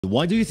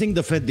Why do you think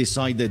the Fed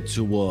decided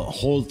to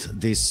halt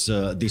this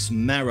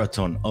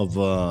marathon of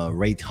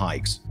rate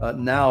hikes?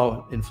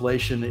 Now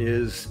inflation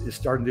is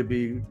starting to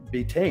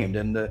be tamed,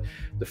 and the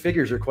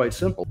figures are quite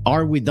simple.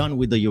 Are we done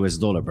with the US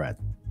dollar, Brad?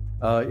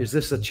 Is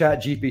this a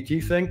chat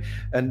GPT thing?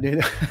 And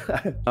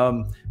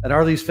and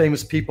are these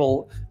famous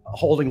people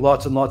holding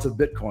lots and lots of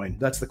Bitcoin?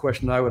 That's the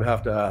question I would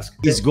have to ask.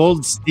 Is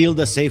gold still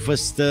the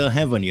safest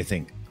haven, you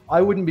think?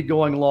 I wouldn't be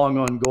going long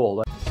on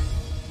gold.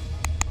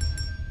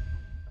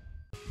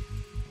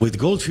 With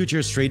gold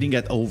futures trading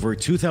at over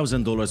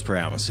 $2,000 per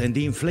ounce and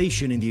the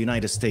inflation in the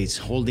United States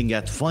holding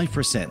at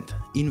 5%,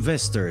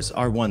 investors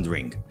are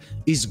wondering,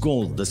 is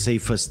gold the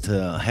safest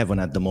haven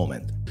at the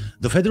moment?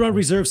 The Federal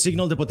Reserve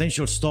signaled a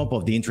potential stop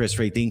of the interest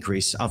rate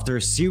increase after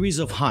a series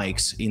of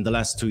hikes in the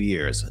last 2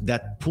 years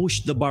that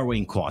pushed the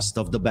borrowing cost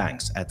of the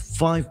banks at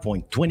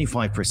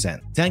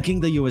 5.25%, tanking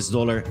the US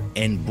dollar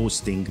and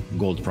boosting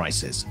gold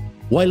prices.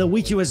 While a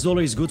weak US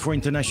dollar is good for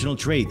international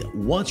trade,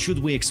 what should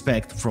we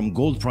expect from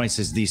gold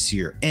prices this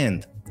year?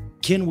 And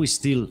can we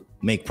still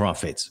make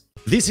profits?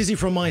 This is it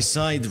from my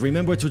side.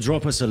 Remember to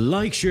drop us a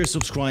like, share,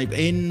 subscribe,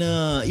 and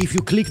if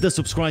you click the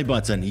subscribe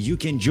button, you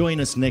can join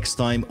us next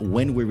time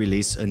when we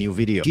release a new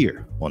video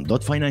here on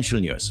DOT Financial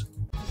News.